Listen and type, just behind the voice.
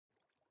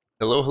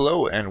Hello,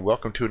 hello, and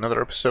welcome to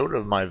another episode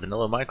of my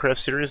vanilla Minecraft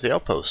series, The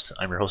Outpost.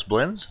 I'm your host,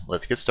 Blends.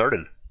 Let's get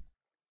started.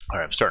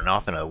 Alright, I'm starting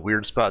off in a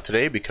weird spot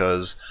today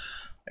because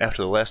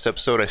after the last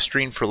episode I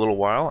streamed for a little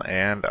while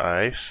and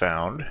I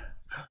found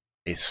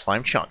a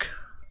slime chunk.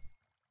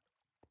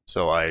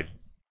 So I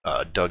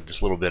dug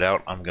this little bit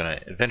out. I'm going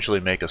to eventually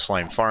make a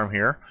slime farm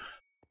here,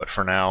 but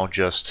for now,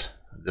 just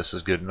this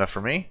is good enough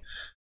for me.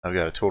 I've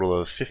got a total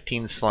of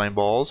 15 slime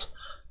balls.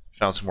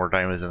 Found some more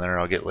diamonds in there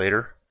I'll get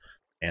later.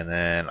 And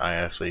then I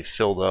actually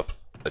filled up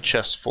a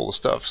chest full of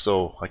stuff,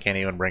 so I can't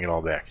even bring it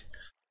all back.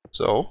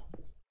 So,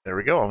 there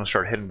we go. I'm going to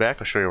start heading back.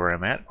 I'll show you where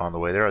I'm at. On the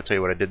way there, I'll tell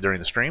you what I did during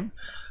the stream.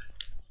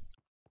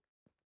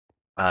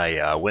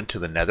 I went to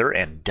the nether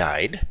and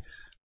died.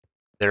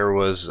 There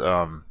was,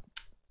 remember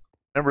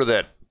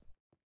that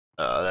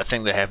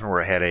thing that happened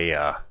where I had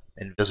a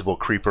invisible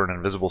creeper and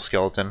invisible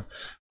skeleton?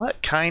 Well,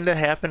 that kind of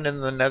happened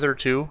in the nether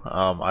too.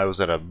 I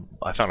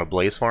found a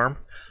blaze farm.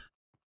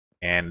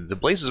 And the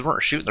blazes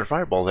weren't shooting their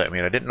fireballs at me,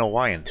 and I didn't know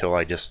why until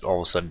I just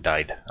all of a sudden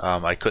died.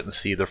 I couldn't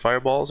see their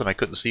fireballs, and I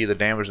couldn't see the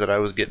damage that I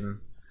was getting.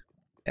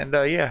 And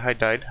yeah, I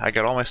died. I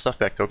got all my stuff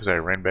back though, because I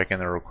ran back in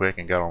there real quick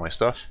and got all my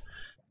stuff.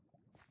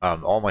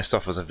 All my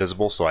stuff was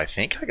invisible, so I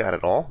think I got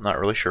it all. Not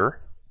really sure.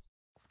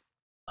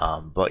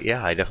 But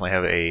yeah, I definitely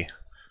have a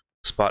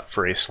spot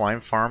for a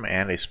slime farm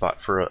and a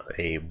spot for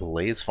a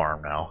blaze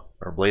farm now,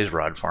 or blaze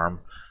rod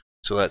farm.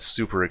 So that's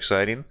super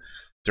exciting.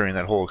 During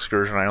that whole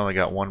excursion, I only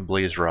got one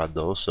blaze rod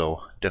though,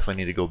 so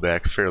definitely need to go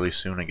back fairly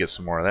soon and get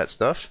some more of that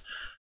stuff.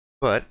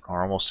 But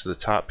we're almost to the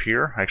top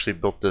here. I actually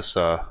built this,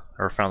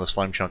 or found the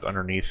slime chunk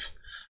underneath.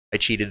 I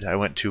cheated. I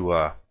went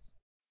to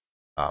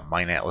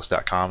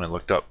mineatlas.com and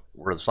looked up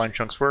where the slime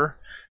chunks were,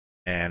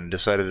 and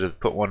decided to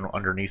put one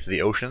underneath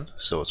the ocean,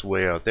 so it's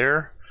way out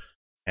there,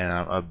 and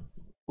a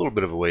little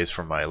bit of a ways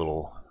from my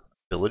little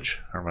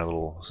village, or my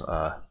little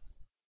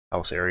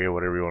house area,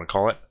 whatever you want to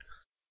call it.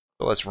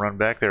 So let's run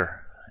back there.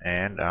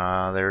 And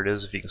there it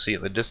is, if you can see it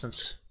in the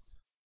distance.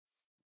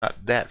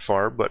 Not that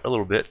far, but a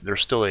little bit.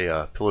 There's still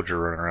a pillager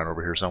running around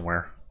over here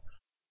somewhere.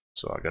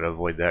 So I gotta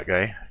avoid that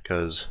guy,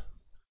 because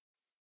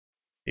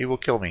he will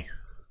kill me.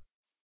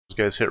 Those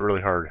guys hit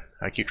really hard.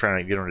 I keep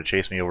trying to get him to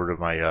chase me over to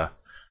my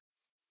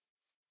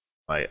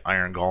my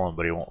iron golem,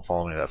 but he won't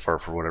follow me that far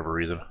for whatever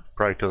reason.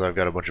 Probably because I've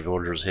got a bunch of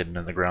villagers hidden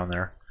in the ground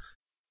there.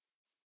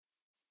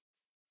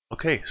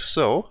 Okay,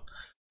 so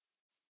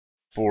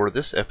for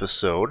this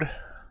episode,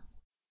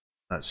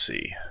 let's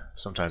see.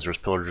 Sometimes there's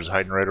pillagers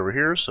hiding right over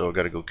here, so I've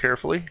got to go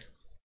carefully. I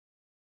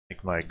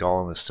think my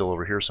golem is still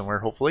over here somewhere,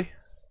 hopefully.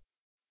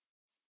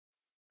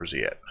 Where's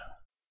he at?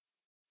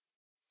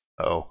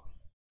 Uh-oh.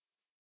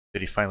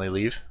 Did he finally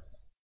leave?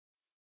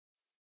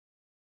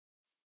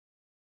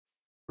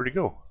 Where'd he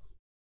go?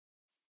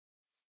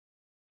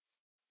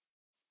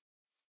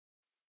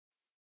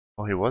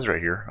 Oh, he was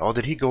right here. Oh,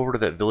 did he go over to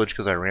that village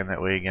because I ran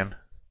that way again?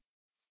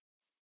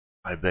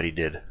 I bet he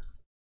did.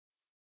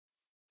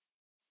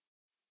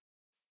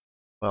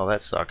 Well,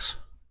 that sucks.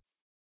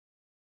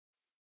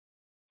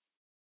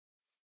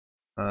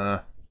 Yeah,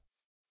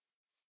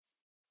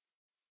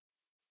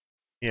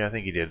 I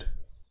think he did.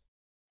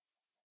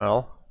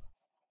 Well,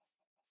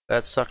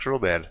 that sucks real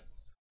bad.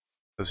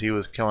 Because he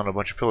was killing a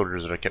bunch of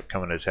pillagers that kept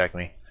coming to attack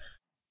me.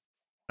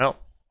 Well,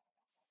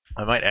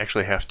 I might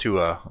actually have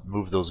to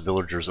move those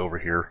villagers over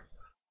here.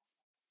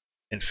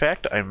 In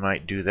fact, I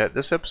might do that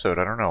this episode.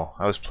 I don't know.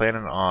 I was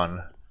planning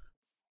on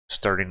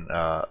starting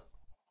a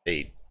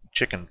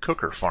chicken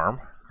cooker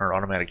farm, or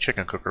automatic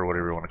chicken cooker,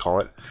 whatever you want to call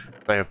it.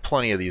 I have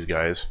plenty of these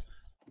guys.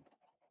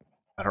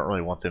 I don't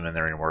really want them in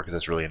there anymore because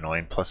that's really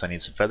annoying. Plus I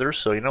need some feathers,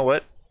 so you know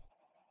what?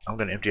 I'm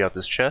going to empty out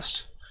this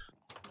chest.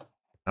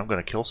 I'm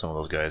going to kill some of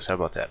those guys. How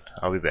about that?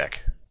 I'll be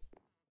back.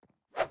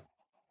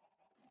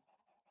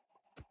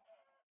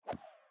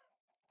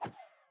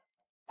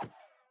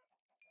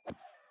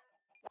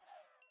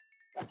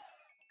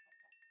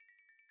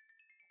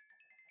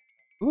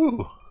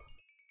 Ooh!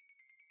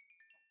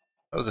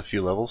 That was a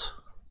few levels.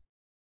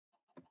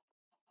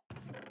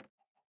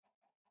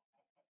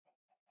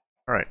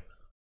 Alright.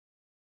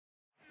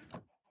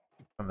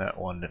 And that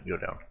one didn't go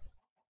down.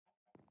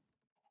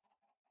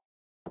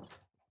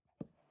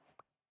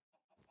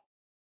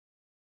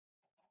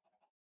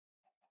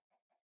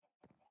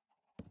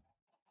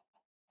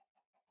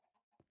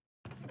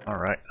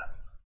 Alright.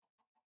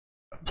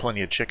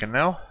 Plenty of chicken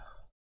now.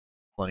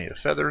 Plenty of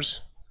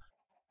feathers.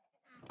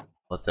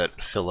 Let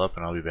that fill up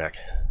and I'll be back.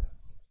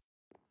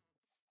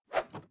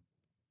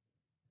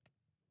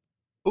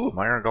 Ooh,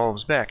 my iron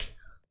golem's back.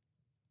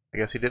 I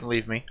guess he didn't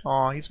leave me.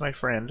 Aw, he's my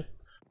friend.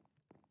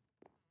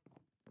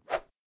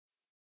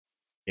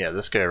 Yeah,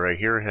 this guy right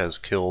here has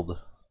killed,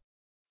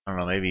 I don't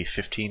know, maybe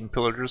 15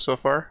 pillagers so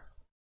far.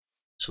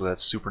 So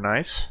that's super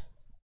nice.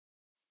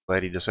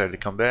 Glad he decided to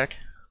come back.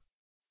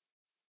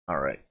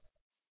 Alright.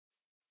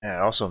 And I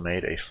also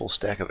made a full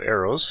stack of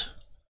arrows.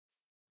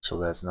 So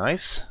that's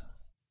nice.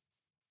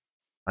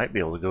 Might be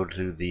able to go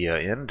to the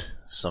end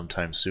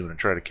sometime soon and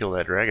try to kill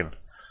that dragon.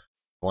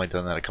 I've only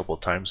done that a couple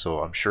of times, so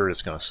I'm sure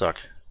it's going to suck.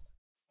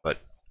 But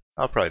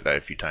I'll probably die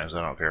a few times,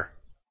 I don't care.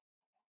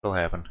 It'll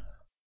happen.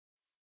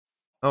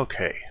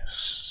 Okay,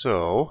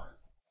 so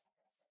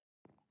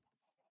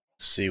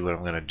let's see what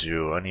I'm gonna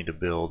do. I need to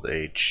build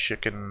a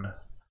chicken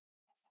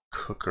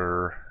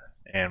cooker,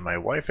 and my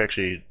wife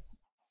actually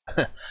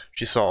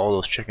she saw all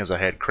those chickens I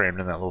had crammed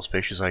in that little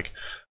space. She's like,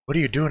 "What are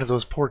you doing to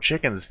those poor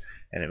chickens?"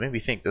 And it made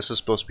me think this is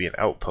supposed to be an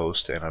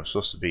outpost, and I'm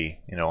supposed to be,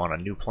 you know, on a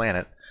new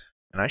planet,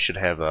 and I should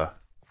have a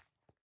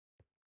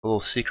little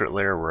secret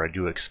lair where I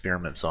do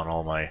experiments on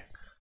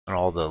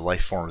all the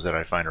life forms that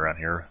I find around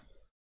here.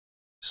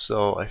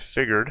 So I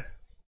figured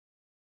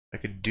I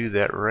could do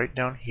that right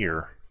down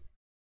here.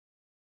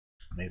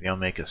 Maybe I'll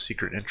make a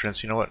secret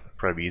entrance. You know what? It'd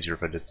probably be easier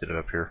if I just did it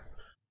up here.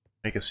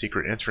 Make a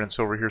secret entrance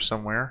over here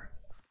somewhere.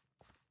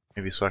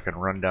 Maybe so I can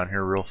run down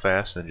here real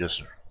fast and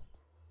just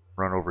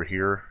run over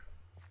here.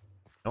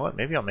 You know what?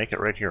 Maybe I'll make it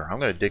right here. I'm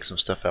going to dig some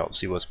stuff out and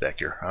see what's back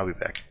here. I'll be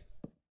back.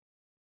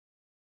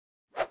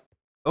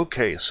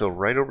 Okay, so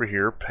right over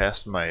here,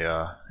 past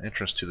my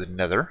entrance to the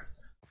nether,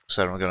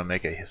 so I'm going to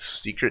make a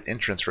secret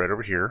entrance right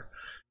over here.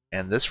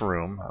 And this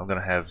room, I'm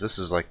going to have, this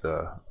is like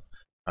the,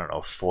 I don't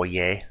know,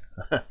 foyer,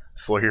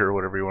 foyer or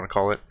whatever you want to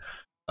call it.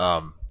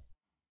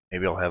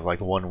 Maybe I'll have like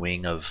one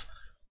wing of,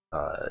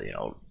 you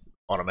know,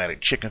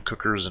 automatic chicken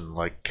cookers and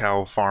like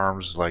cow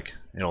farms, like,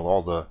 you know,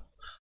 all the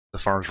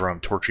farms where I'm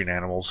torturing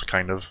animals,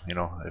 kind of, you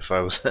know, if I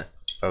was if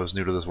I was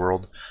new to this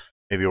world.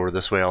 Maybe over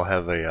this way I'll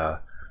have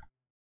a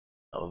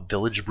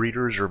village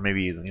breeders, or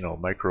maybe, you know,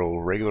 micro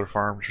regular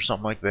farms or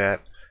something like that.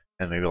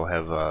 And maybe I'll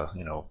have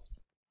you know,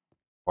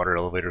 water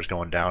elevators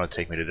going down and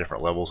take me to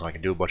different levels, and I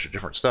can do a bunch of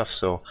different stuff.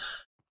 So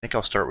I think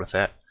I'll start with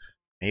that.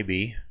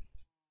 Maybe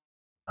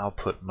I'll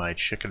put my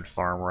chicken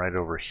farm right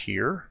over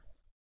here.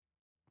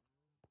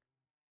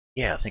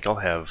 Yeah, I think I'll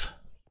have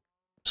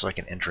just like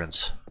an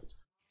entrance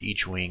to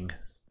each wing,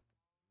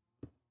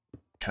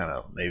 kind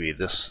of maybe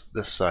this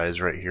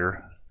size right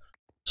here,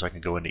 so I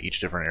can go into each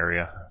different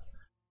area.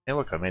 Hey,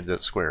 look, I made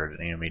that square. I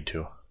didn't even mean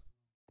to.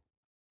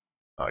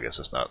 Oh, I guess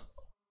it's not.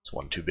 It's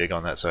one too big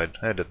on that side.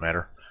 It doesn't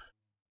matter.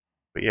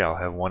 But yeah, I'll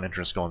have one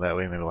entrance going that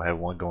way. Maybe I'll have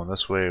one going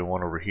this way,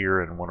 one over here,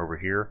 and one over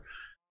here,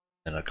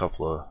 and a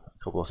couple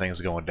of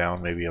things going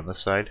down maybe on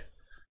this side.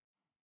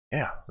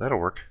 Yeah, that'll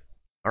work.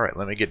 All right,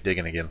 let me get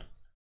digging again.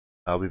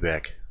 I'll be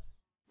back.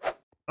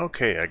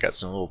 Okay, I got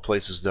some little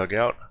places dug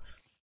out.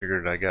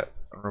 Figured I got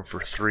room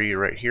for 3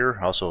 right here.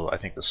 Also, I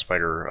think the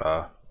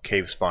spider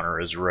cave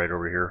spawner is right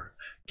over here.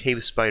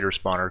 Cave spider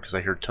spawner, because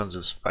I hear tons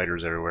of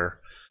spiders everywhere.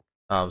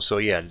 So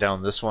yeah,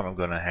 down this one I'm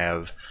going to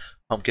have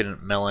pumpkin,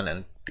 melon,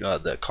 and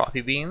the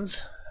coffee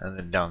beans. And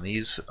then down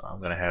these I'm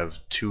going to have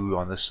 2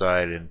 on this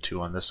side and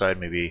 2 on this side,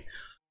 maybe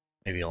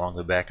along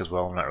the back as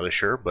well, I'm not really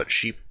sure. But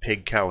sheep,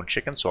 pig, cow, and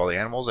chicken, so all the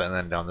animals. And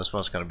then down this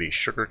one's going to be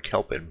sugar,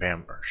 kelp, and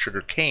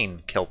sugar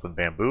cane, kelp, and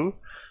bamboo.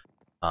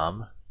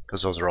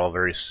 Because those are all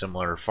very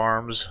similar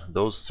farms.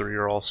 Those 3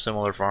 are all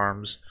similar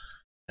farms.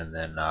 And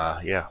then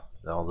yeah,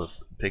 all the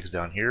pigs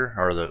down here,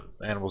 or the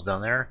animals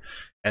down there.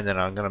 And then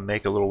I'm going to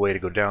make a little way to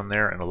go down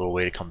there and a little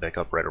way to come back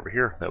up right over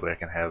here. That way I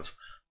can have a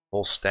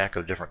whole stack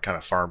of different kind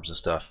of farms and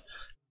stuff.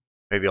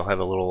 Maybe I'll have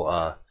a little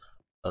a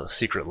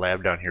secret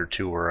lab down here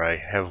too, where I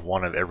have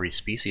one of every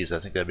species. I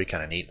think that'd be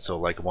kind of neat. So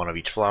like one of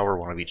each flower,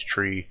 one of each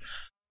tree,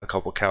 a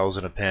couple cows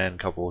in a pen, a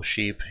couple of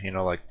sheep, you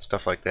know, like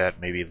stuff like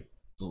that. Maybe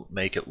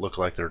make it look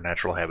like their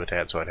natural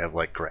habitat, so I'd have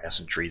like grass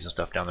and trees and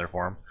stuff down there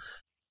for them.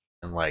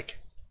 And like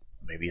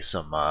maybe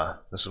some,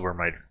 this is where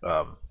my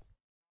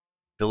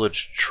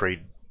village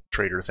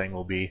trader thing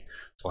will be.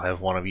 So I'll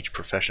have one of each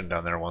profession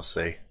down there once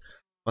they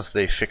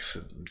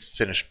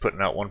finish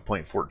putting out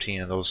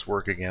 1.14 and those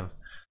work again.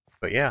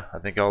 But yeah, I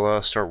think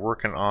I'll start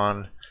working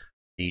on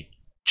the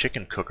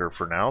chicken cooker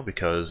for now,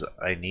 because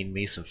I need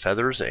me some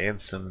feathers and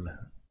some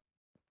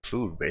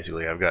food.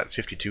 Basically, I've got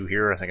 52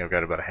 here. I think I've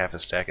got about a half a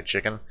stack of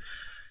chicken,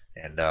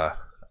 and I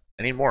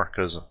need more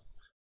because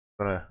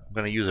I'm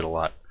gonna use it a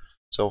lot.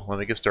 So let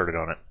me get started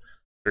on it.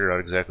 Figure out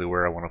exactly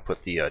where I want to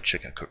put the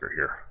chicken cooker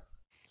here.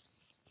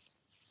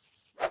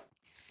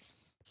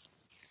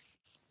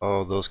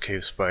 Oh, those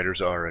cave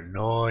spiders are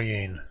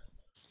annoying.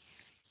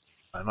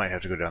 I might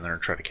have to go down there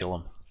and try to kill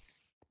them.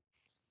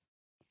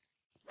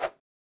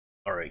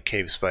 Alright,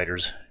 cave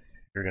spiders,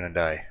 you're gonna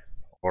die.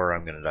 Or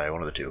I'm gonna die,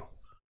 one of the two.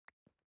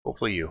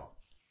 Hopefully you.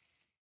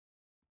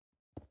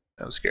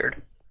 I was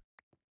scared.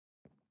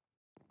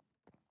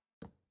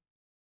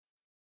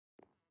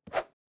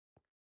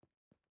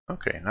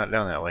 Okay, not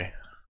down that way.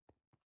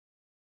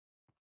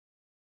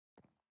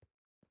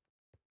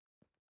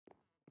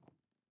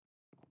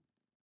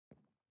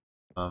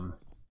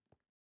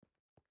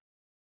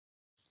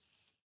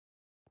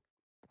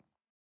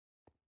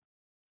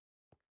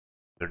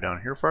 They're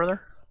down here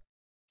farther?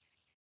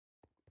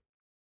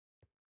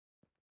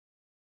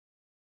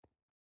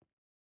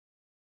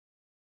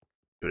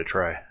 Give it a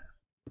try.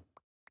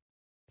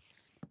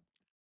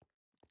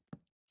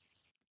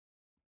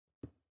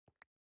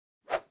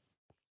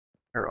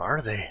 Where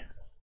are they?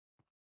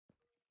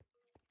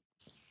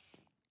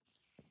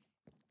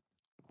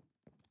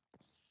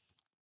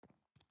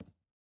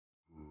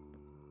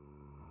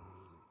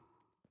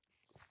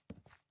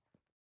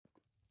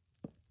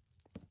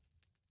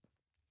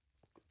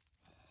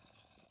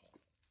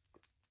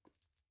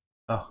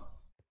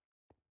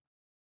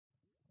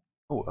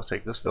 Oh, I'll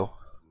take this though.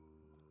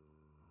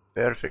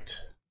 Perfect.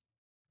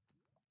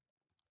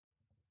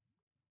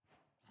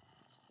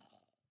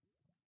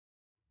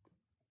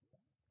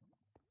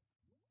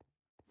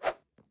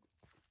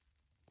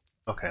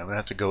 Okay, I'm gonna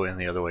have to go in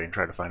the other way and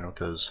try to find them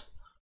because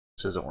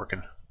this isn't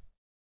working.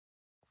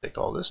 Take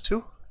all this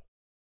too.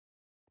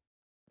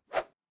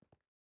 On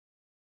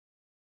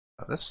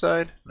this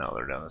side? No,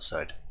 they're down this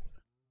side.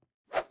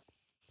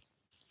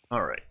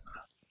 Alright.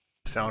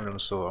 Found them,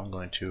 so I'm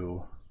going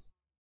to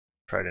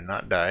try to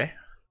not die.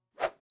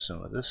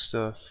 Some of this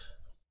stuff.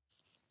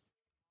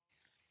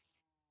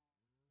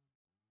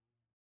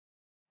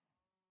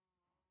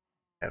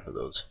 Half of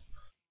those.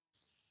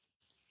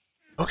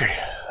 Okay,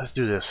 let's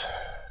do this.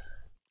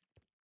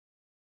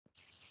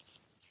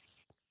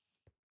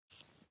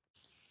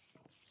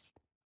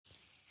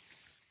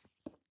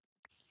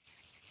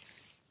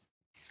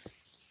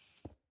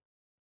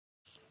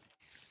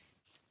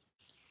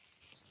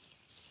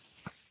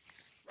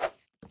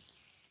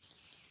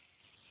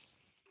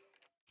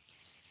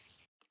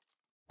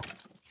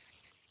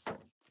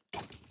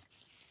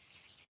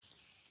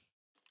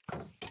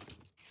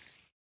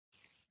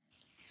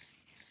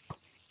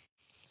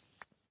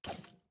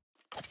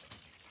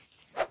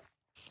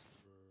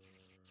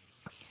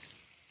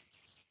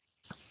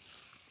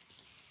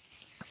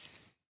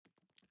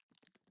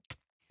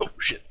 Oh,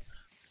 shit.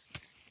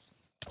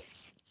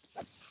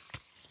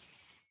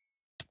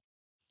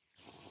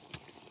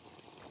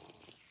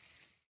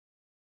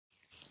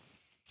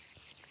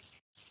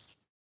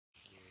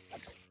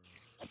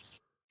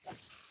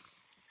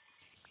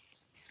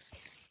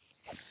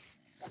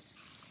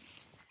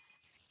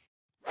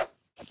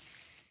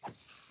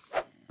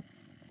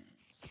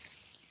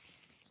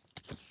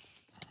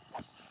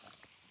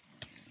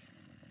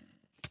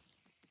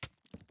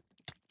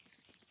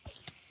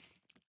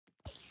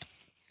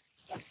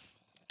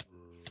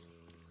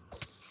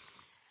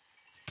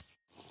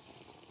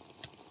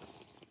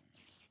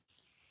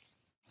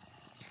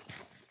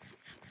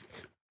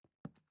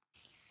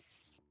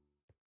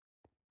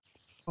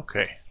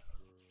 Okay.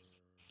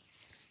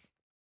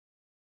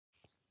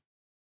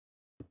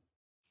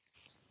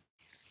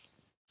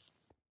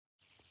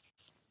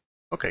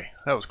 Okay,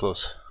 that was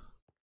close.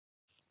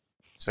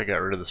 So I got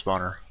rid of the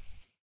spawner.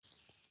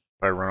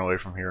 If I run away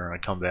from here and I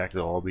come back,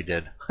 they'll all be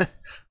dead.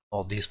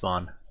 All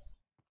despawn.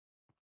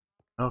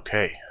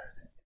 Okay.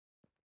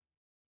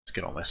 Let's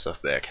get all my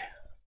stuff back.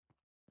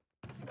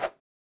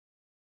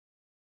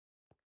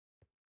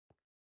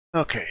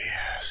 Okay,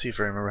 see if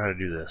I remember how to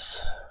do this.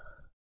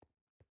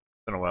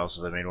 It's been a while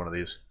since I made one of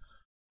these.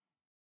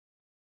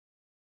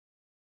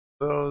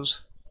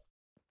 Those.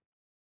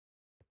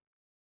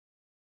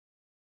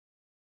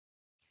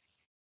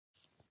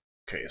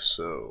 Okay,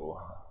 so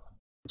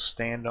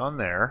stand on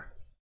there.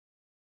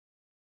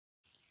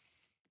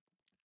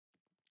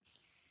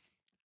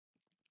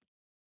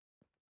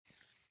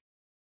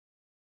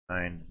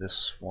 Find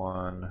this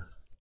one.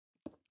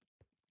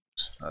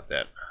 Not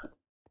that.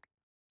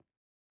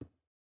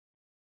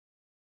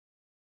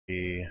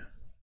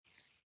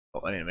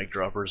 Oh, I need to make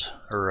droppers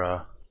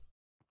or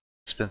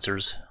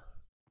dispensers.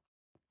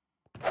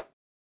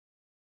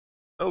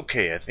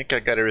 Okay, I think I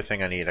got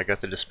everything I need. I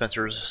got the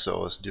dispensers,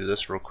 so let's do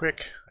this real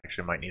quick.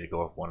 Actually, I might need to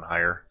go up one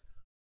higher.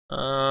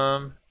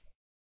 I'm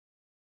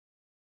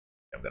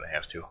gonna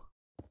have to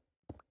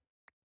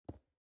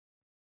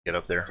get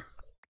up there.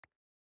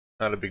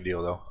 Not a big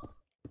deal though.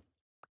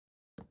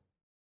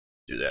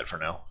 Do that for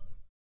now.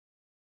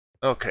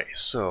 Okay,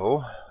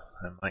 so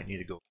I might need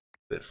to go a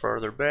bit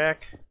farther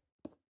back.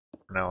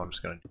 For now, I'm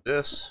just gonna do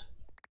this.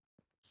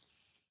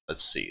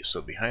 Let's see.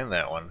 So behind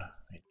that one,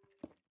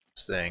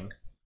 this thing,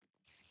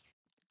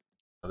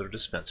 another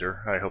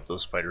dispenser. I hope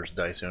those spiders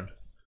die soon.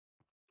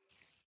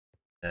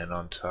 And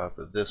on top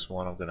of this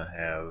one, I'm gonna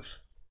have.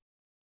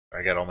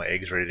 I got all my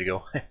eggs ready to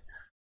go.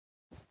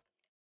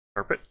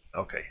 Carpet.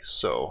 Okay,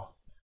 so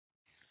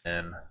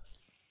then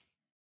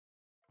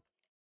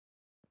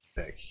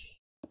back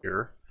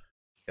here,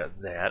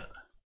 got that,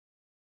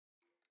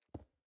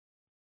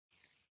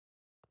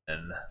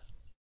 and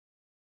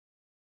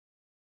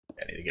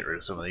I need to get rid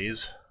of some of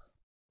these.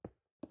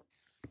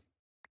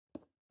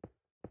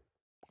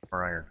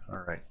 More iron.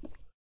 All right,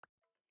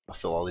 I'll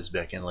fill all these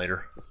back in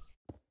later.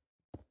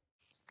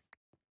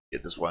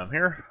 Get this while I'm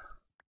here.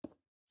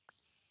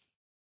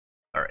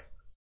 All right.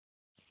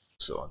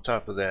 So on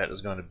top of that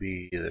is going to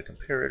be the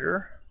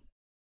comparator.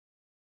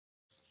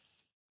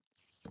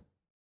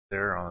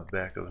 There on the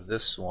back of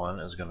this one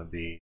is going to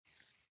be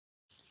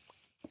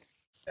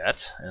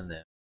that, and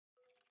then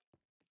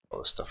all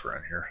the stuff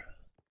around here.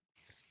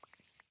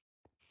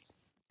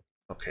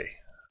 Okay.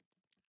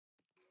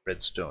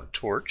 Redstone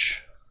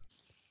torch.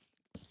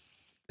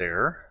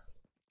 There.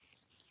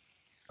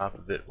 Top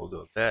of it will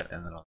go that,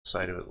 and then on the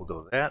side of it will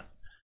go that.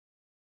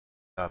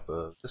 Top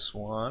of this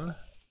one.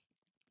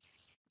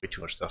 Way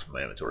too much stuff in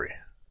my inventory.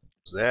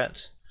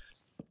 That.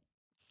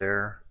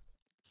 There.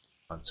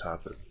 On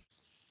top of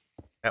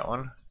that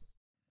one.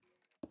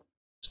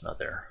 It's not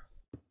there.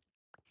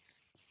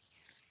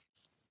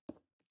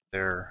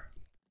 There.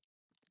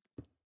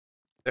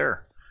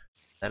 There.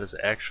 That is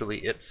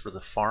actually it for the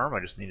farm. I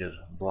just need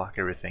to block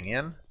everything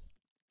in.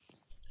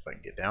 If I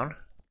can get down.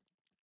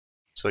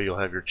 So you'll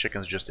have your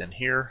chickens just in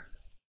here.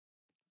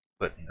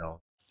 But, you know,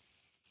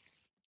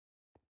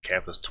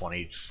 cap is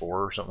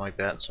 24 or something like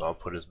that, so I'll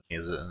put as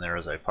many in there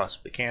as I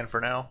possibly can for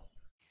now.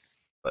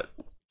 But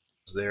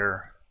it's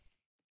there.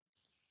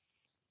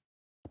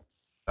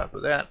 Top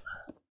of that.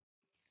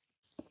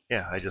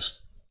 Yeah, I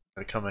just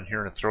gotta come in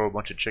here and throw a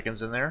bunch of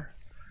chickens in there.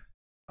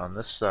 On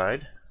this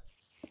side.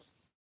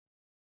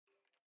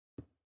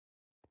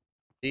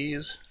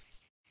 These.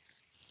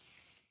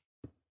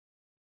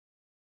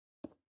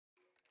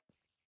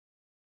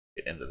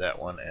 Get into that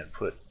one and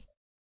put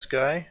this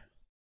guy.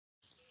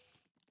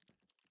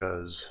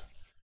 Because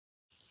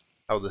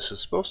how this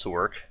is supposed to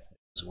work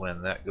is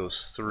when that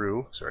goes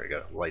through. Sorry, I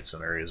gotta light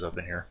some areas up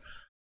in here.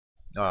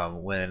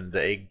 When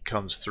the egg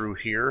comes through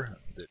here,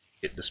 it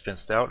gets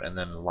dispensed out, and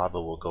then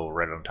lava will go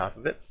right on top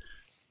of it,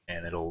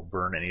 and it'll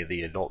burn any of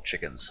the adult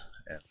chickens.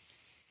 And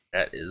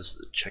that is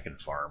the chicken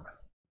farm.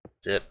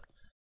 That's it.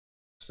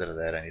 Instead of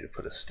that, I need to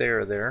put a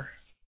stair there.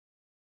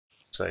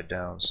 Upside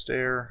down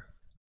stair.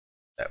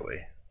 That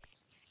way.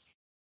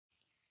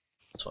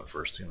 This one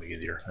first, it's gonna be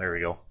easier. There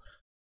we go.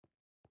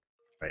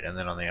 Right, and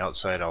then on the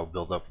outside I'll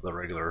build up the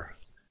regular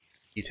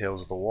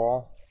details of the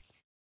wall.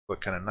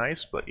 Look kind of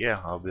nice, but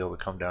yeah, I'll be able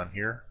to come down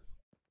here.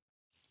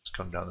 Just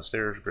come down the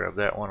stairs, grab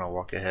that one, I'll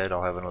walk ahead,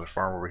 I'll have another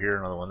farm over here,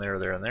 another one there,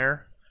 there, and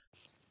there.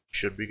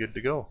 Should be good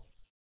to go.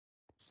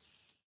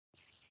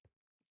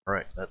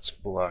 Alright, let's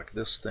block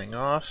this thing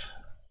off.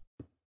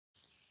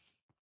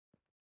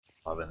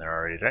 I've been there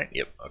already, right?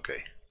 Yep,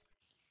 okay.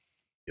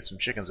 Get some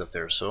chickens up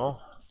there, so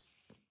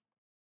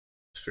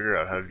let's figure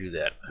out how to do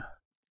that.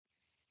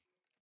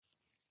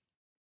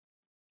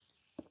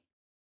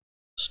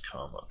 Just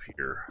come up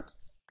here.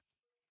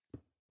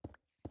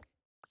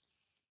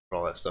 Put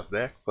all that stuff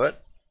back,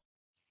 but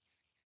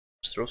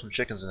let's throw some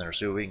chickens in there,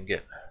 see what we can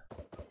get.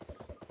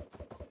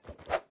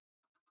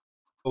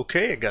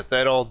 Okay, I got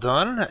that all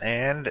done,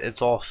 and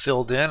it's all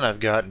filled in. I've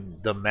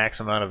got the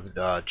max amount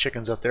of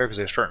chickens up there because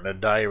they're starting to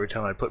die every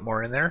time I put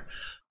more in there.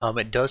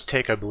 It does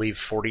take, I believe,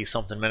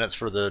 40-something minutes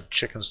for the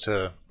chickens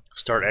to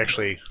start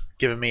actually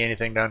giving me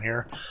anything down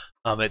here.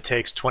 It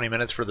takes 20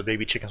 minutes for the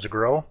baby chickens to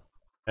grow,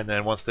 and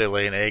then once they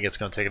lay an egg, it's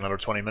going to take another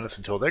 20 minutes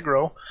until they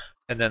grow,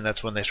 and then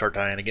that's when they start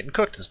dying and getting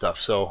cooked and stuff.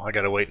 So I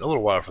got to wait a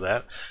little while for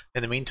that.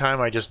 In the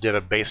meantime, I just did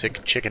a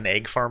basic chicken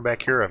egg farm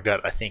back here. I've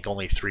got, I think,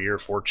 only 3 or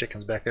 4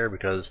 chickens back there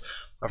because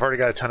I've already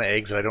got a ton of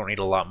eggs and I don't need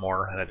a lot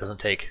more, and it doesn't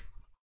take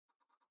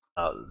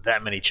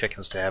that many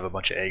chickens to have a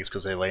bunch of eggs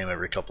because they lay them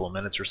every couple of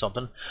minutes or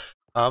something.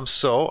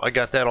 So I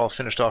got that all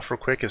finished off real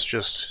quick. It's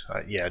just,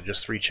 yeah,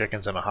 just 3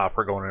 chickens and a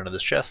hopper going into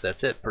this chest.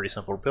 That's it. Pretty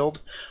simple to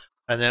build.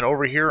 And then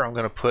over here, I'm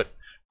going to put,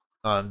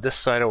 on this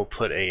side, I will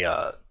put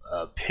a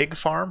pig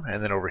farm,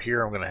 and then over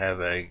here, I'm going to have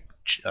a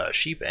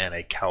sheep and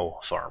a cow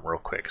farm real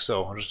quick.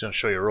 So I'm just going to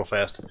show you real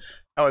fast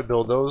how I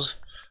build those.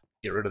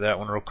 Get rid of that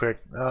one real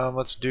quick.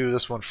 Let's do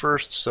this one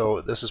first.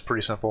 So this is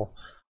pretty simple.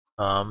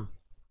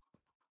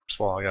 First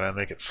of all, I got to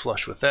make it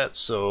flush with that.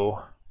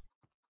 So,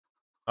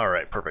 all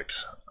right,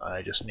 perfect.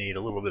 I just need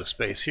a little bit of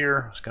space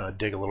here. Just going to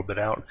dig a little bit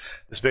out.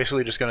 It's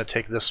basically just going to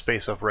take this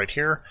space up right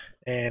here,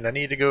 and I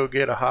need to go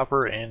get a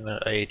hopper and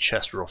a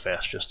chest real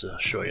fast just to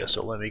show you.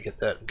 So let me get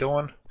that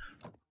going.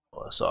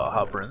 Well, I saw a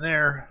hopper in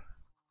there.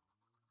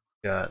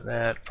 Got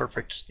that.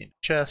 Perfect. Just need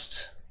a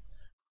chest.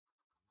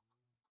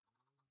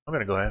 I'm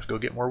going to have to go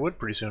get more wood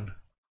pretty soon.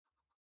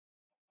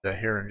 That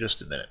here in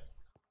just a minute.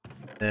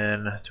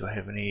 Then, do I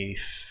have any...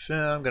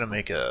 I'm going to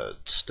make a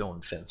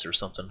stone fence or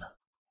something.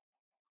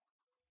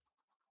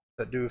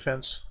 Does that do a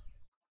fence?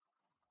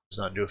 Does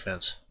not do a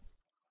fence.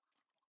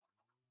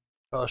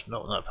 Polished?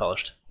 No, not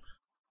polished.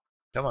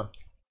 Come on.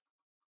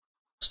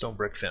 Stone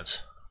brick fence.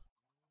 Is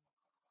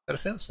that a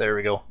fence? There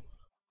we go.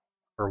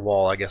 Or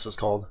wall, I guess it's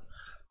called.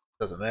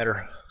 Doesn't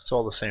matter. It's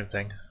all the same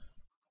thing.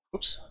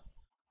 Oops.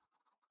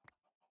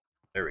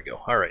 There we go.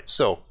 Alright,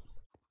 so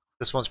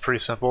this one's pretty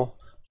simple.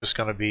 Just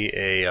going to be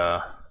a...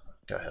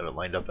 gotta have it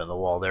lined up in the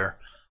wall there.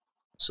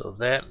 So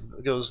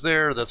that goes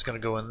there. That's going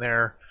to go in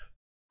there.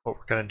 What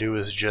we're going to do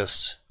is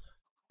just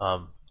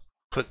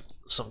put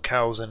some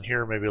cows in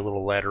here, maybe a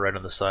little ladder right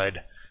on the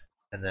side,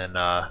 and then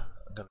I'm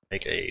going to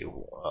make a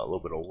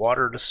little bit of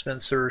water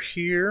dispenser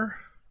here,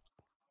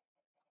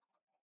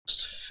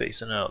 just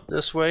facing out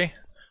this way.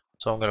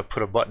 So I'm going to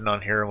put a button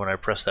on here, and when I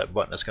press that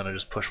button, it's going to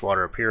just push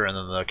water up here, and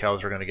then the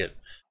cows are going to get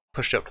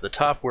pushed up to the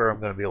top where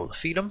I'm going to be able to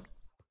feed them.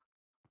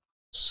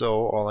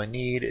 So all I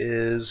need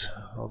is,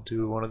 I'll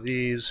do one of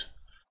these.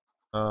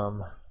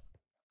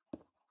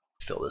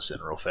 Fill this in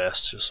real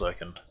fast just so I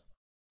can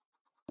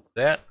do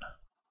that.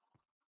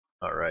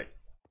 Alright.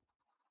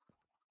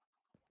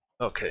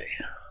 Okay.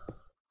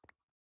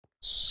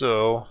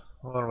 So,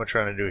 what am I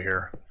trying to do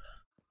here?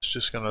 It's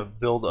just going to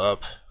build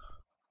up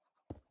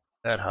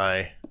that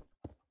high.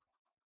 I'm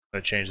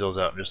going to change those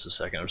out in just a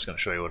second. I'm just going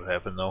to show you what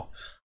happened though.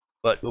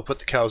 But we'll put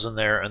the cows in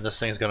there, and this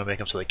thing's going to make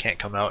them so they can't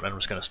come out, and I'm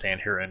just going to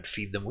stand here and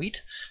feed them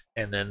wheat.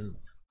 And then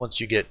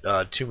once you get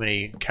too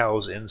many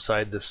cows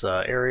inside this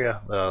area,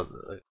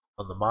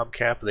 on the mob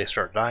cap, they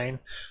start dying.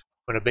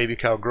 When a baby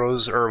cow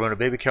grows, or when a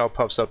baby cow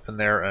pops up in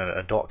there, an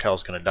adult cow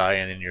is going to die,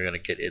 and then you're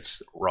going to get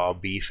its raw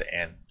beef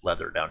and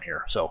leather down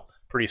here. So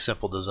pretty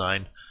simple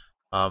design.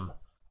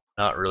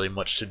 Not really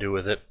much to do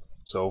with it.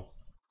 So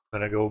I'm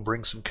going to go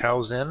bring some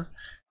cows in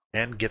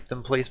and get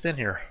them placed in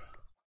here.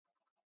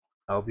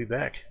 I'll be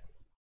back.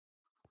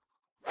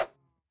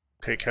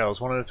 Okay, cows,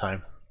 one at a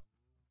time.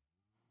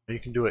 You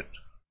can do it.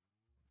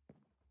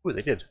 Ooh,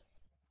 they did.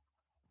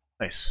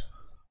 Nice.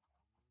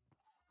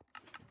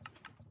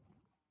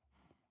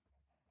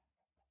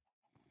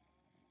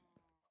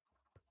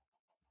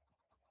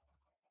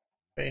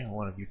 Okay,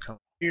 one of you come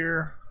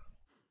here.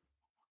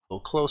 A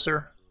little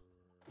closer.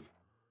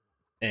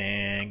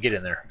 And get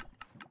in there.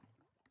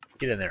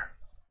 Get in there.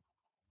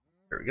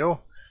 There we go.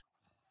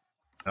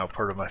 Now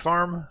part of my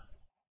farm.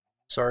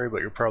 Sorry,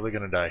 but you're probably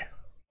going to die.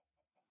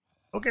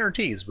 No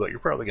guarantees, but you're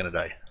probably going to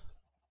die.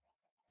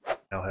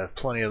 I'll have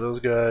plenty of those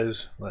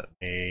guys. Let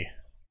me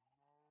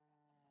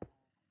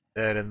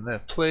add in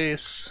that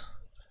place.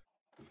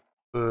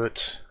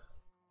 Put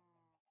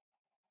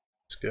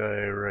this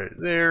guy right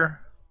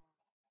there.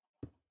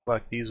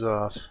 Block these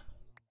off.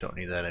 Don't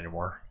need that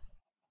anymore.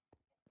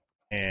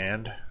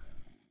 And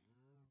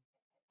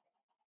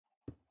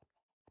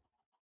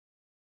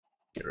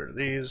get rid of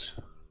these.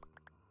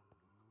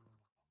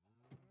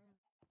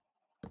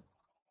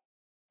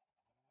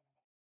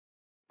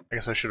 I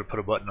guess I should have put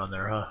a button on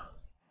there, huh?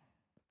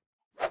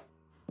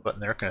 Button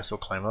there, can I still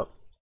climb up?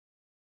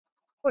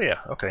 Oh yeah,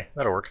 okay,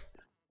 that'll work.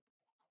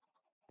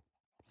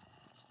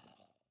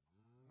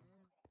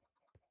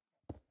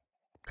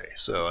 Okay,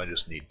 so I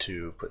just need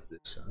to put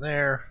this in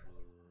there.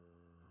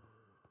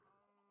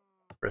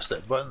 Press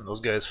that button, those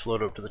guys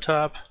float up to the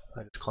top.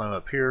 I just climb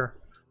up here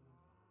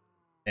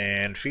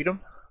and feed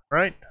them,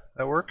 right?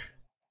 That work?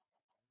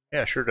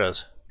 Yeah, sure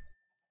does.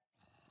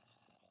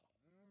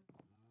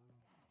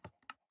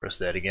 Press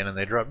that again and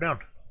they drop down.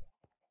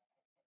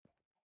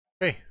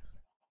 Okay,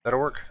 that'll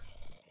work.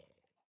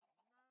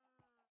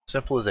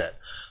 Simple as that.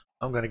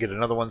 I'm going to get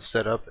another one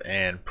set up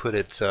and put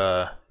it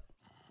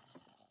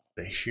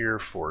here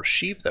for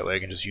sheep. That way I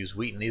can just use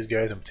wheat in these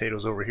guys and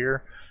potatoes over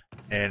here.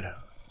 And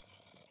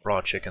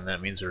raw chicken,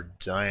 that means they're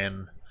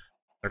dying.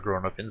 They're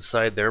growing up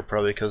inside there,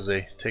 probably because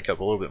they take up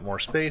a little bit more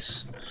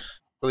space.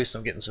 At least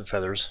I'm getting some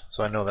feathers,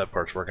 so I know that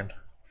part's working.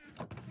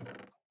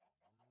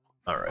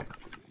 Alright.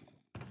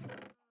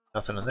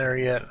 Nothing in there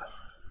yet.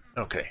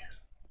 Okay.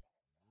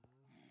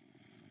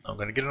 I'm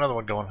going to get another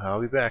one going.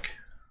 I'll be back.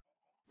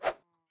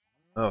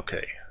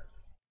 Okay.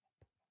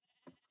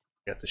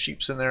 Got the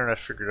sheeps in there, and I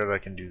figured out I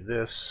can do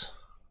this.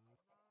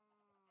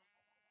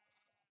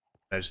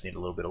 I just need a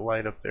little bit of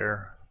light up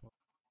there.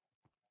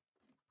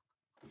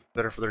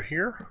 Better if they're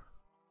here?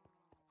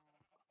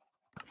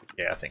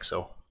 Yeah, I think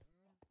so.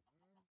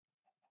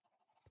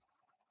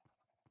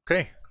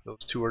 Okay, those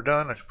two are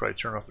done. I should probably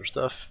turn off their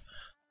stuff.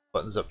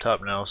 Button's up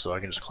top now, so I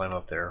can just climb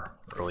up there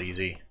real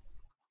easy.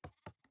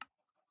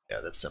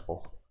 Yeah, that's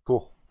simple.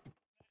 Cool.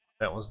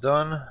 That one's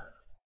done.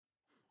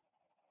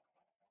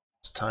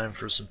 It's time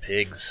for some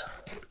pigs.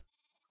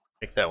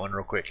 Make that one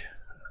real quick.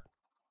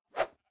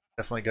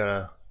 Definitely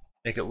gotta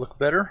make it look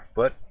better,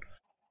 but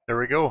there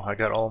we go. I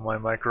got all my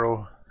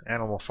micro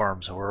animal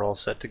farms, so we're all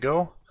set to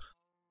go.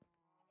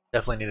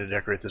 Definitely need to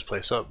decorate this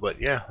place up, but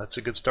yeah, that's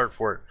a good start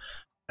for it.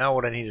 Now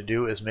what I need to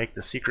do is make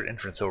the secret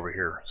entrance over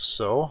here.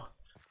 So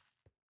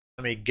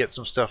let me get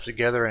some stuff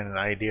together and an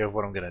idea of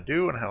what I'm going to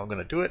do and how I'm going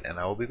to do it, and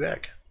I will be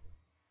back.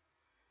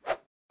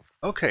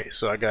 Okay,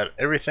 so I got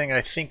everything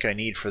I think I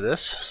need for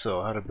this.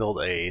 So how to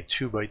build a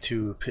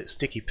 2x2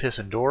 sticky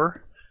piston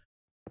door.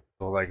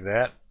 Go like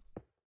that.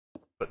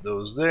 Put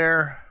those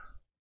there.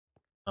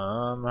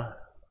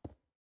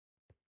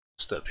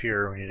 Step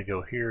here, we need to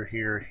go here,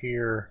 here,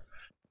 here,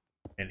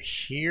 and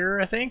here,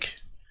 I think.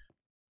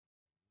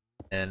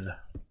 And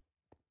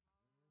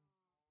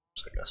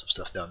so I got some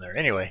stuff down there.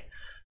 Anyway,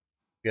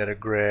 gotta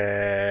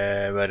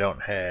grab, I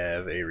don't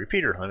have a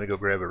repeater. Let me go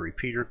grab a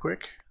repeater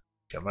quick.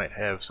 I might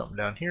have something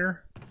down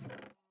here.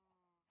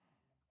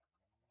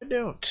 I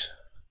don't.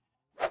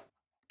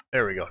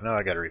 There we go. Now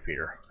I got a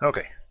repeater.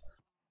 Okay.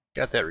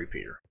 Got that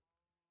repeater.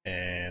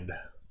 And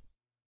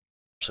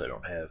so I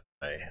don't have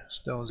my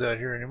stones out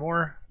here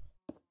anymore.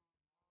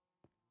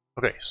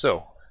 Okay,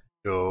 so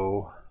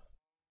go.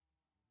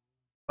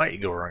 Might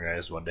go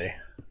organized one day.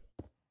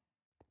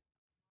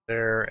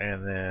 There,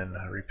 and then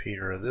a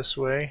repeater this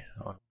way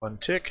on one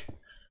tick.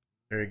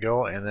 There you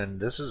go, and then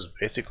this is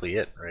basically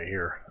it right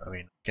here. I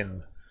mean, I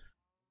can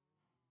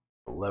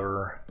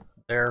lever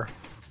there.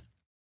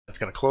 It's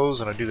going to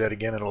close, and I do that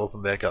again, it'll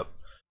open back up.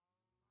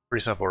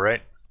 Pretty simple,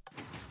 right?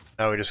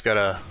 Now we just got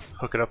to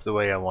hook it up the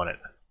way I want it.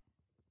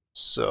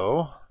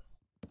 So,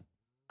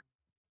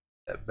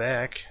 that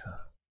back,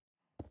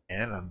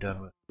 and I'm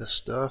done with this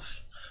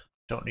stuff.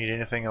 Don't need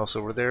anything else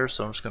over there,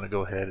 so I'm just going to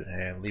go ahead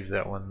and leave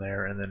that one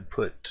there, and then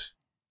put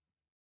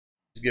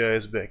these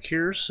guys back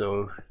here,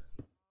 so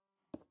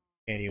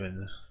can't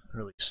even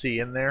really see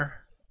in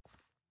there.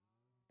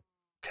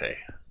 Okay.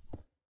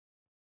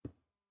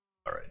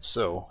 Alright,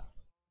 so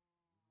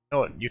You know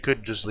what? You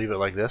could just leave it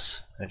like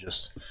this, and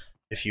just,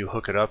 if you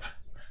hook it up,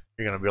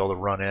 you're going to be able to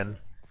run in.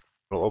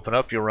 It'll open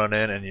up, you'll run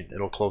in, and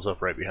it'll close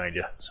up right behind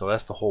you. So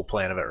that's the whole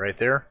plan of it right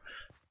there.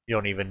 You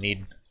don't even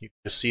need, you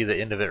can just see the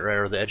end of it right,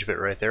 or the edge of it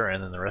right there,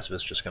 and then the rest of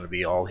it's just going to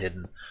be all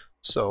hidden.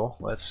 So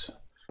let's,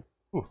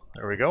 ooh,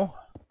 there we go.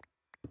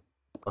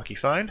 Lucky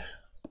find.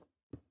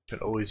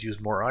 Could always use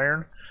more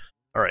iron.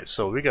 Alright,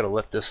 so we got to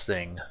let this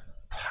thing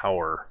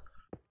power.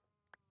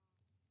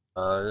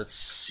 Let's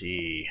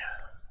see.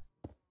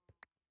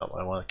 Oh,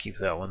 I want to keep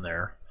that one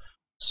there.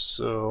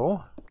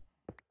 So,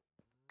 I'm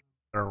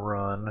going to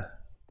run.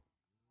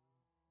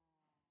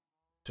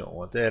 Don't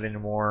want that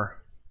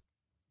anymore.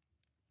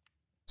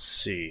 Let's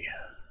see.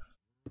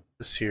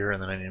 This here,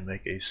 and then I need to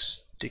make a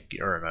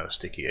sticky, or not a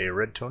sticky, a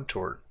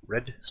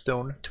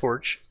redstone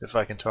torch, if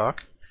I can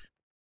talk.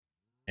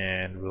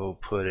 And we'll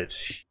put it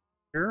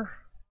here.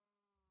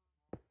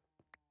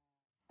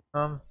 You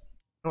know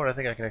what? I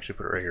think I can actually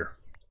put it right here.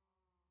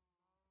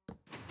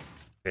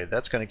 Okay,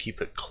 that's going to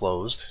keep it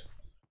closed.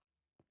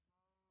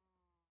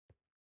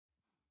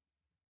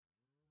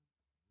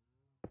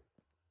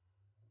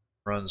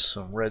 Run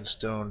some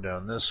redstone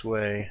down this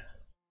way.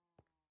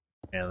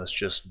 And let's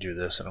just do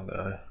this, and I'm going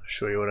to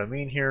show you what I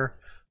mean here.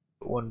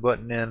 Put one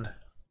button in.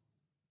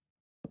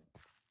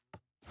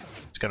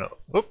 It's going to...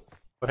 Whoop!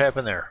 What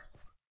happened there?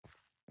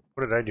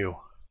 What did I do?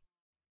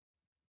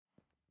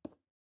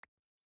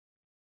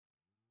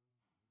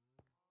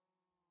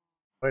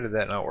 Why did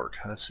that not work?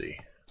 Let's see.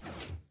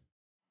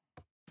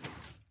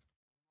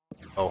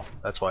 Oh,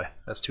 that's why.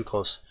 That's too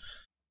close.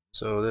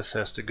 So this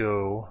has to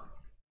go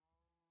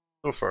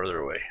a little farther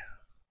away.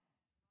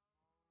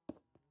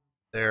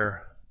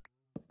 There.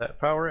 That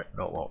power it?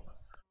 No, it won't.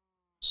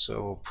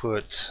 So we'll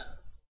put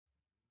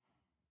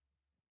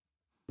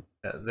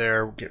that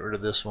there. We'll get rid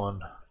of this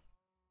one.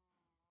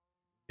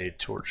 A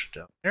torch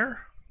down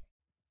there.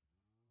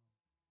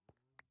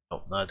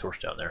 Oh, not a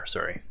torch down there.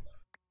 Sorry.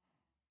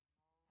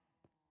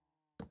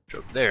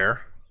 Torch up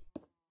there.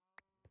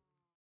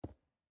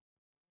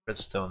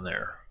 Redstone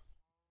there.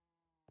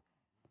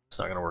 It's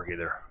not going to work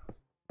either.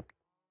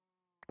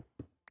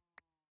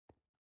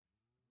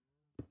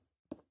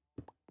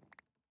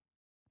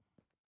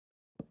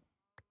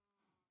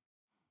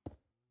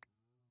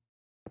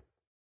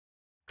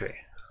 Okay.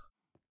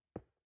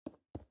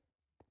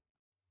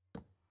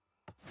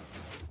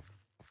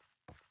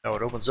 Now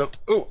it opens up.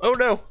 Oh, oh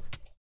no!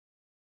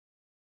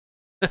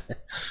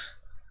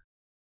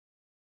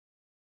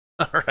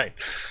 Alright.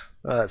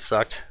 That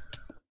sucked.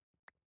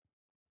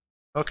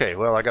 Okay,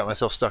 well, I got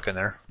myself stuck in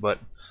there, but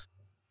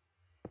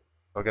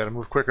I gotta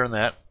move quicker than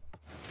that.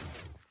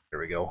 There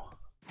we go.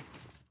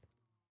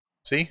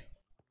 See?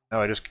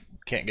 Now I just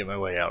can't get my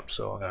way out,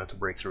 so I'm gonna have to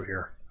break through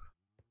here.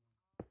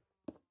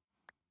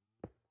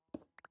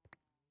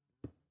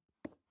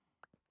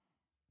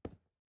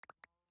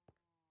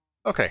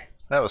 Okay,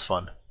 that was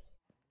fun.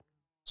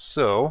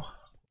 So,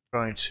 I'm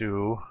going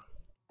to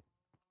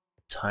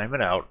time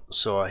it out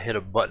so I hit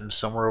a button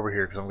somewhere over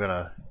here because I'm going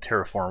to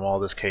terraform all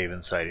this cave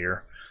inside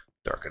here.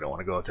 Dark, I don't want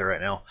to go out there right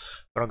now.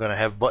 But I'm going to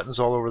have buttons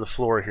all over the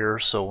floor here,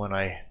 so when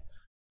I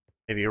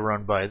maybe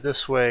run by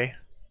this way,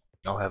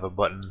 I'll have a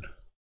button.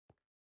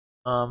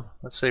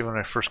 Let's say when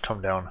I first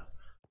come down,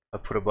 I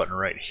put a button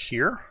right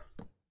here.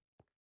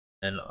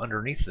 And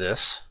underneath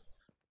this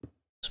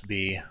will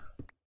be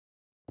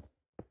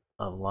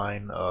a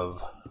line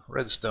of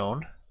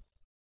redstone.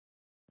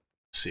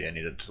 Let's see, I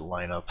needed to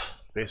line up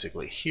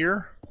basically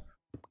here.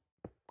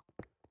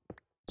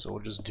 So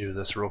we'll just do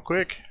this real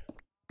quick.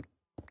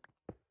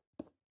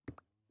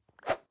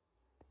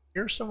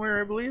 Here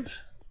somewhere, I believe.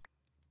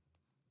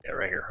 Yeah,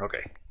 right here.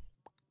 Okay.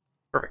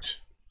 Perfect.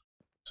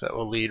 So that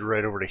will lead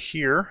right over to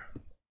here,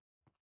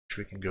 which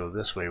we can go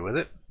this way with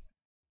it.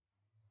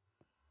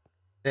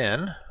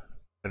 Then,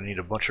 I'm going to need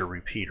a bunch of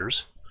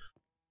repeaters.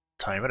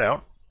 Time it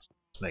out.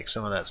 Let's make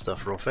some of that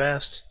stuff real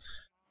fast.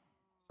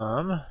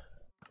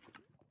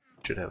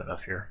 Should have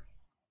enough here.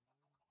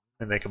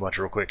 Let me make a bunch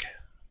real quick.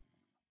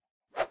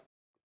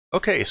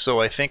 Okay,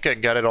 so I think I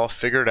got it all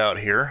figured out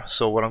here.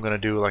 So what I'm going to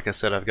do, like I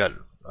said,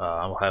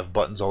 I'll have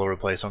buttons all over the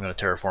place. I'm going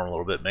to terraform a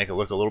little bit, make it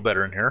look a little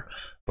better in here.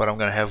 But I'm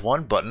going to have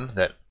one button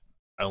that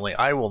only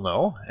I will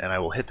know, and I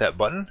will hit that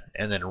button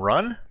and then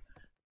run.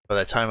 By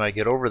the time I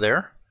get over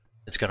there,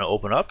 it's going to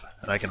open up,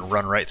 and I can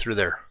run right through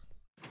there.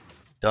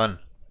 Done.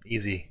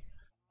 Easy.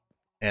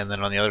 And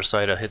then on the other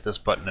side, I hit this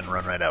button and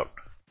run right out.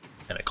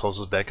 And it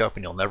closes back up,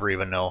 and you'll never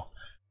even know.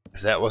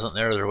 If that wasn't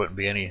there, there wouldn't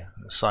be any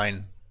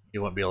sign.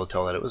 You wouldn't be able to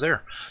tell that it was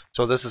there.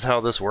 So this is how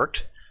this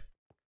worked.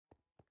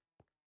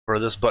 For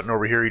this button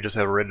over here, you just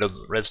have a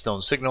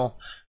redstone signal.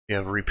 You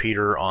have a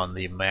repeater on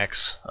the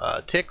max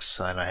ticks,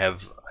 and I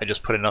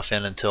just put enough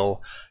in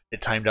until it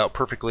timed out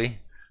perfectly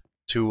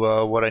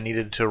to what I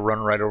needed to run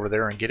right over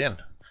there and get in.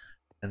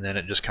 And then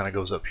it just kind of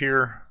goes up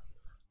here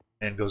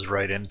and goes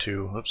right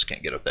into, oops,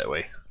 can't get up that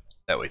way.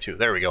 That way too.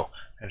 There we go.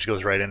 And it just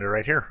goes right into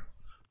right here.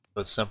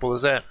 So it's simple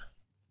as that.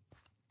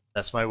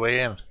 That's my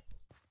way in.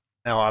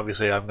 Now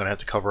obviously I'm going to have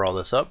to cover all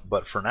this up,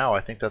 but for now I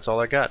think that's all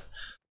I got.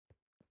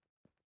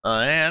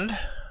 And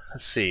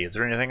let's see, is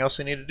there anything else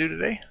I need to do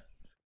today?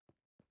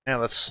 Yeah,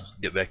 let's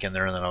get back in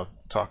there and then I'll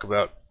talk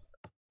about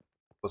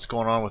what's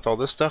going on with all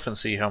this stuff and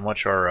see how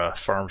much our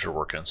farms are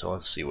working. So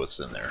let's see what's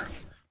in there.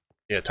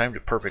 Yeah, timed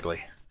it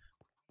perfectly.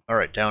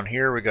 Alright, down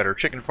here we got our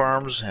chicken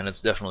farms, and it's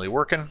definitely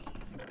working.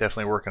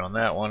 Definitely working on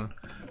that one.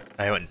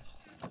 I haven't...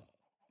 a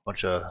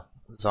bunch of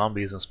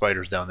zombies and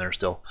spiders down there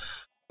still.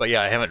 But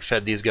yeah, I haven't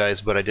fed these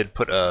guys, but I did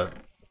put a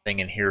thing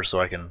in here so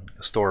I can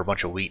store a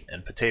bunch of wheat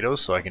and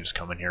potatoes, so I can just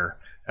come in here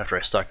after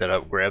I stock that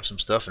up, grab some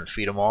stuff, and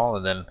feed them all,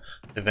 and then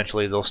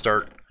eventually they'll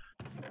start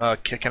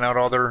kicking out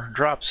all their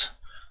drops.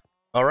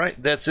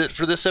 Alright, that's it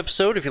for this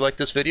episode. If you like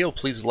this video,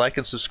 please like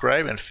and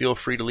subscribe, and feel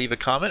free to leave a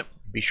comment.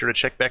 Be sure to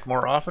check back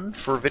more often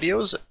for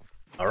videos.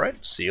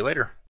 Alright, see you later.